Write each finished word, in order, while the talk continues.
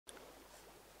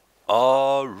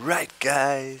Alright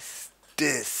guys,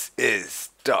 this is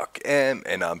Doc M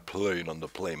and I'm playing on the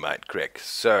PlayMindCrack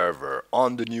server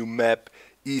on the new map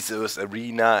Eso's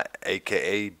Arena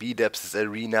aka BDEP's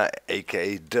Arena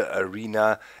aka The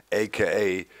Arena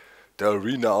aka the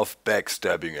Arena of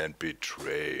Backstabbing and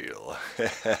Betrayal.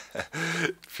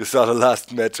 If you saw the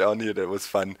last match on here, that was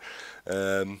fun.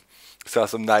 Um, Saw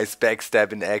some nice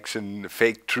backstabbing action,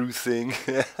 fake truthing.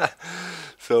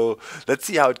 So let's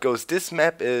see how it goes. This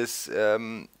map is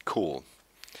cool.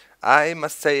 I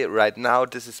must say right now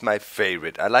this is my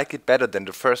favorite. I like it better than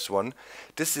the first one.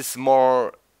 This is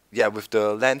more, yeah, with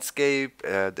the landscape,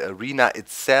 the arena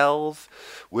itself,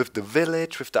 with the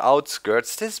village, with the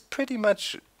outskirts. This is pretty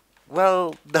much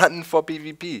well done for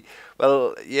PvP.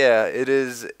 Well, yeah, it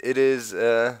is. It is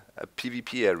a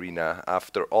PvP arena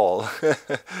after all.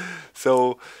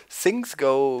 So things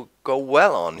go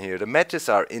well on here. The matches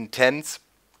are intense.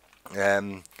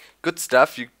 Good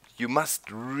stuff. You must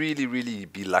really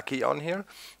be lucky on here.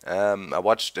 I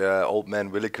watched old man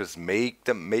Willikers made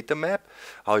the map,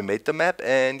 how he made the map,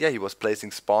 and yeah, he was placing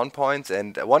spawn points.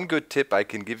 And one good tip I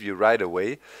can give you right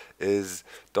away is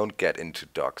don't get into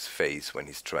Doc's face when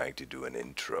he's trying to do an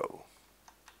intro.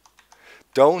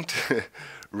 Don't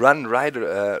run right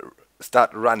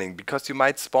start running because you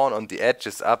might spawn on the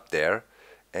edges up there,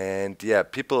 and yeah,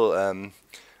 people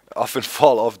often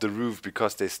fall off the roof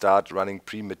because they start running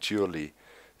prematurely.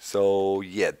 So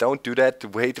yeah, don't do that.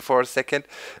 Wait for a second.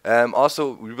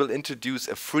 Also, we will introduce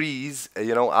a freeze,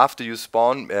 after you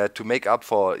spawn to make up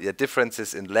for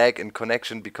differences in lag and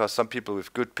connection, because some people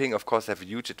with good ping, of course, have a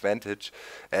huge advantage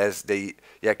as they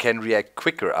can react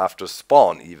quicker after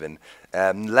spawn even.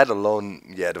 Let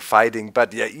alone the fighting.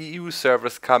 But yeah, EU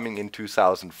servers coming in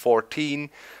 2014.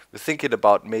 We're thinking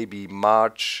about maybe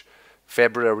March,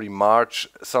 February, March,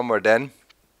 somewhere then.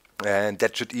 And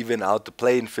that should even out the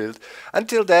playing field.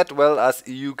 Until that, well, us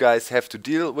EU guys have to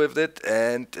deal with it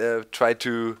and try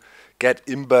to get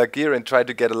imba gear and try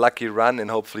to get a lucky run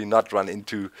and hopefully not run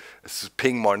into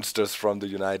ping monsters from the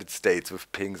United States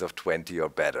with pings of 20 or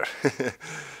better.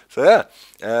 So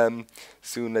yeah,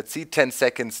 soon let's see, 10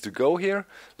 seconds to go here.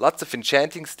 Lots of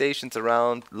enchanting stations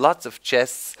around, lots of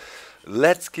chests.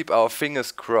 Let's keep our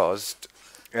fingers crossed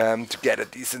to get a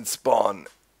decent spawn.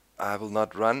 I will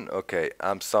not run. Okay,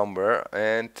 I'm somewhere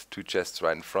and two chests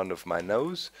right in front of my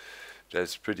nose.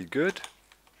 That's pretty good.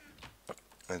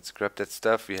 Let's grab that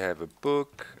stuff. We have a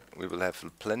book. We will have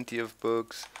plenty of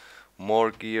books. More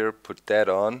gear. Put that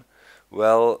on.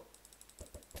 Well,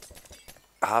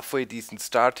 halfway decent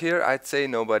start here. I'd say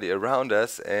nobody around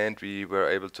us, and we were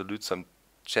able to loot some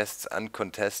chests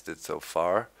uncontested so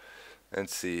far.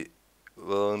 Let's see.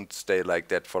 Won't stay like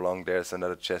that for long. There's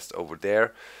another chest over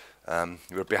there.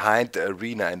 We're behind the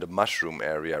arena in the mushroom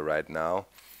area right now.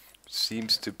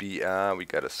 Seems to be, we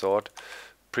got a sword.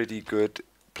 Pretty good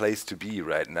place to be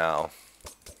right now.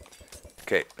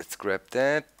 Okay, let's grab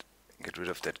that. Get rid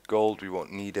of that gold, we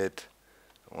won't need it.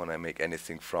 Don't want to make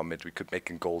anything from it. We could make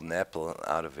a golden apple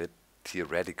out of it,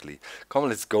 theoretically. Come on,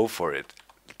 let's go for it.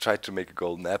 Try to make a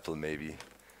golden apple maybe.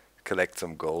 Collect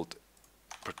some gold.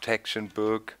 Protection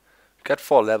book. We got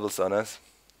 4 levels on us.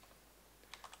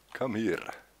 Come here.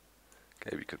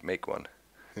 Okay, we could make one.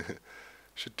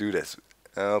 Should do this.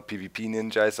 Oh, PvP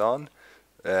Ninja is on.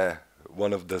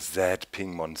 One of the Z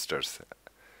ping monsters.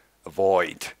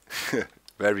 Avoid.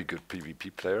 Very good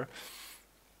PvP player.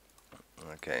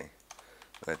 Okay.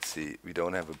 Let's see. We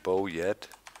don't have a bow yet.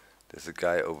 There's a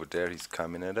guy over there. He's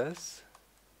coming at us.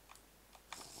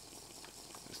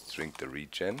 Let's drink the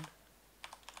regen.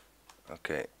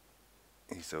 Okay.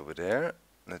 He's over there.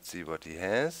 Let's see what he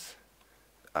has.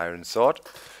 Iron sword.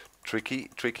 Tricky.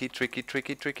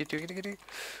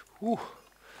 Whew.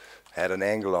 Had an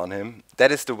angle on him.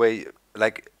 That is the way,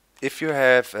 like, if you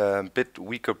have a bit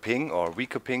weaker ping or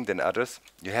weaker ping than others,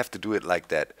 you have to do it like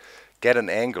that. Get an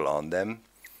angle on them.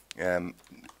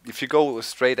 If you go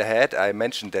straight ahead, I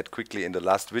mentioned that quickly in the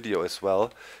last video as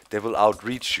well, they will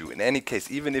outreach you. In any case,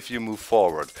 even if you move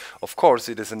forward. Of course,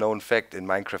 it is a known fact in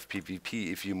Minecraft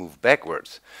PvP, if you move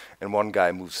backwards and one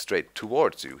guy moves straight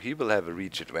towards you, he will have a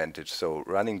reach advantage. So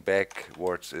running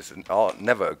backwards is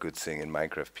never a good thing in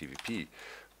Minecraft PvP.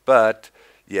 But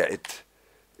yeah, it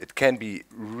can be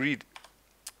really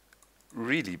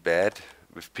bad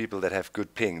with people that have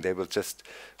good ping. They will just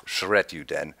shred you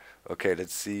then. Okay,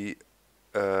 let's see.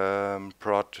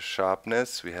 Prod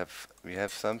sharpness. We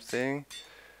have something.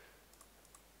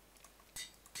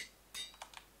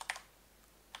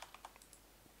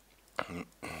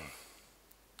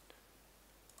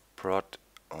 Prod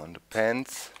on the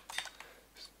pants.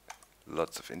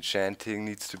 Lots of enchanting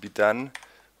needs to be done.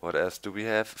 What else do we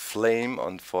have? Flame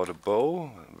on for the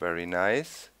bow. Very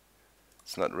nice.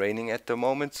 It's not raining at the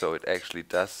moment, so it actually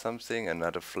does something.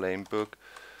 Another flame book.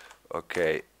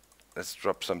 Okay, let's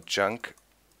drop some junk.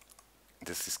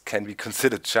 Can be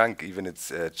considered junk, even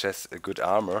it's just a good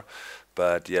armor.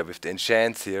 But yeah, with the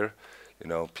enchants here, you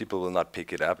know, people will not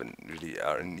pick it up and really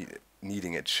are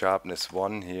needing it. Sharpness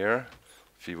 1 here.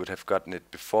 If we would have gotten it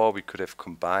before, we could have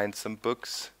combined some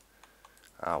books.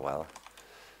 Ah, well.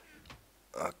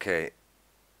 Okay.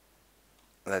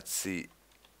 Let's see.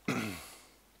 Let's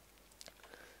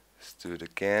do it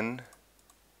again.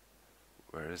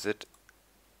 Where is it?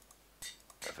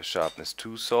 I have a sharpness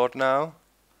 2 sword now.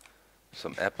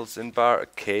 Some apples in bar, a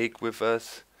cake with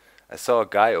us. I saw a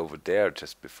guy over there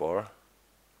just before.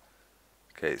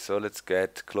 Okay, so let's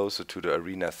get closer to the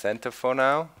arena center for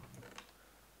now.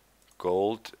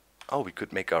 Gold. Oh, we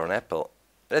could make our own apple.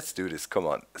 Let's do this, come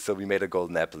on. So we made a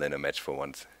golden apple in a match for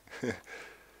once.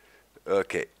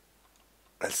 Okay,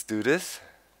 let's do this.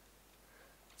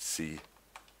 Let's see.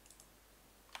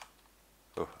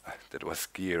 Oh, that was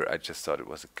gear. I just thought it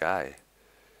was a guy.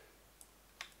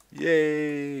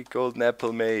 Yay! Golden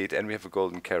apple made, and we have a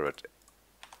golden carrot.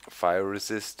 Fire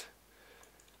resist.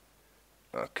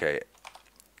 Okay.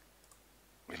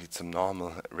 We need some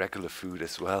normal, regular food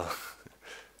as well.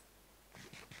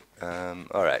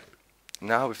 Alright.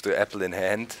 Now with the apple in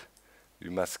hand, we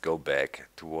must go back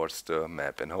towards the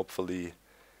map and hopefully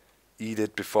eat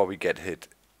it before we get hit.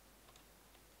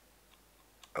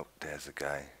 Oh, there's a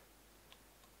guy.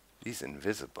 He's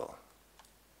invisible.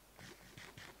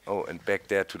 Oh, and back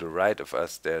there to the right of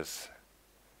us, there's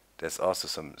also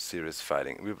some serious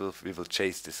fighting. We will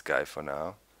chase this guy for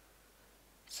now.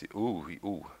 See, ooh,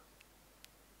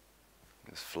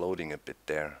 he's floating a bit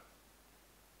there.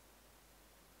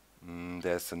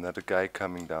 There's another guy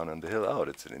coming down on the hill. Oh,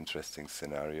 that's an interesting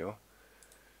scenario.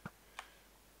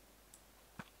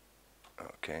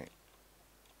 Okay.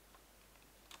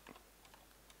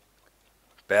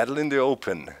 Battle in the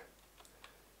open.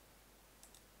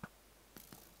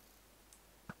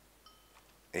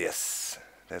 Yes,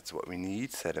 that's what we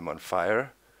need. Set him on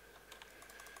fire.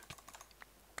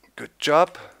 Good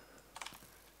job.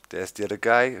 There's the other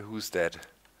guy. Who's that?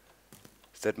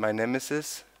 Is that my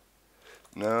nemesis?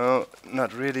 No,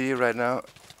 not really right now.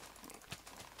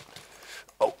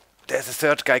 Oh, there's a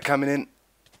third guy coming in.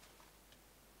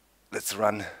 Let's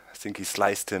run. I think he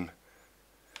sliced him.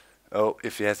 Oh,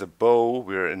 if he has a bow,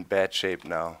 we're in bad shape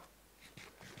now.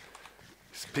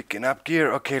 He's picking up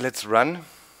gear. Okay, let's run.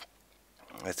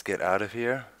 Let's get out of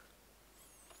here.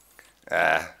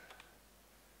 Ah,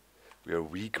 we are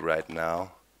weak right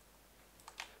now.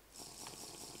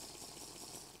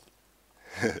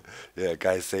 Yeah,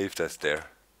 guy saved us there.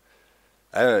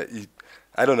 I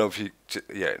don't know if he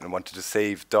wanted to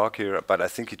save Dog here, but I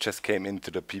think he just came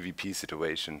into the PvP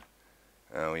situation.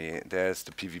 Oh yeah, there's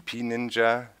the PvP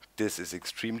ninja. This is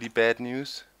extremely bad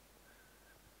news.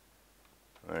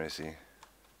 Where is he?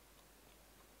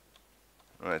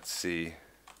 Let's see.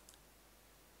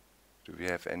 Do we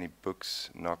have any books?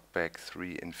 Knockback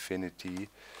 3 Infinity.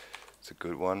 It's a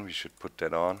good one. We should put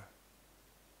that on.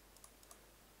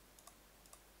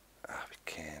 Ah, we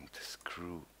can't.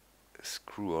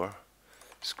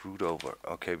 Screwed over.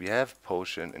 Okay, we have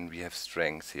potion and we have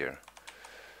strength here.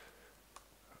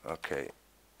 Okay.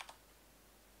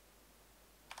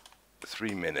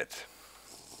 3 minutes.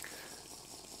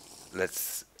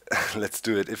 Let's let's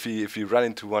do it. If we run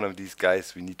into one of these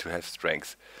guys, we need to have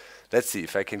strength. Let's see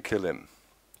if I can kill him.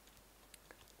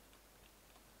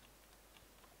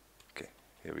 Okay,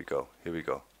 here we go. Here we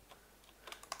go.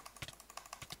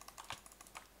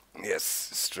 Yes,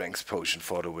 strength potion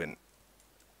for the win.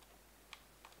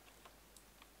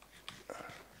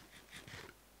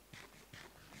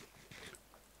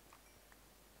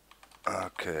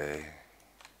 Okay.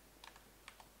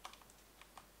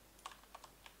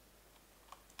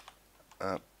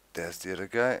 There's the other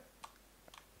guy.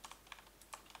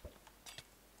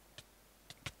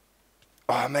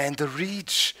 Oh man, the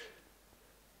reach!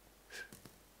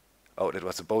 Oh, that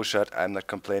was a bow shot. I'm not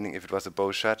complaining if it was a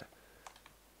bow shot.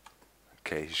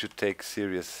 Okay, he should take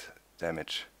serious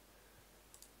damage.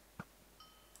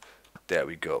 There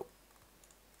we go.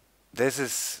 This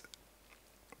is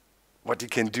what you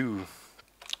can do.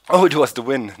 Oh, it was the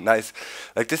win. Nice.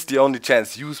 Like, this is the only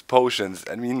chance. Use potions.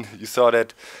 I mean, you saw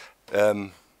that.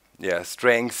 Yeah,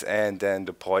 strength and then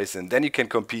the poison. Then you can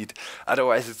compete.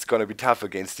 Otherwise, it's gonna be tough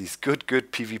against these good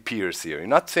PvPers here. You're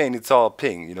not saying it's all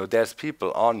ping. You know, there's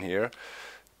people on here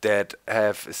that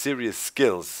have serious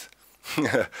skills.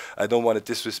 I don't want to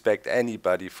disrespect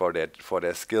anybody for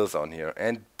their skills on here.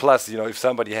 And plus, you know, if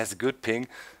somebody has a good ping,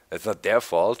 that's not their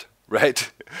fault,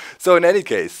 right? So in any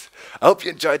case, I hope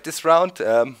you enjoyed this round.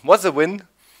 Was a win.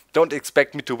 Don't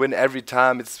expect me to win every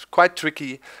time. It's quite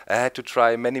tricky. I had to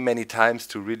try many times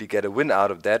to really get a win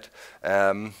out of that.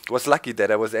 Was lucky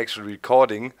that I was actually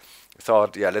recording.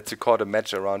 Thought, yeah, let's record a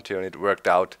match around here, and it worked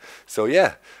out. So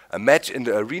yeah, a match in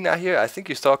the arena here. I think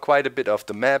you saw quite a bit of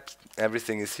the map.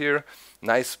 Everything is here.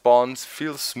 Nice spawns,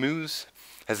 feels smooth,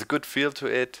 has a good feel to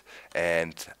it.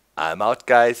 And I'm out,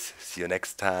 guys. See you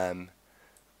next time.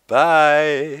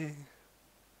 Bye.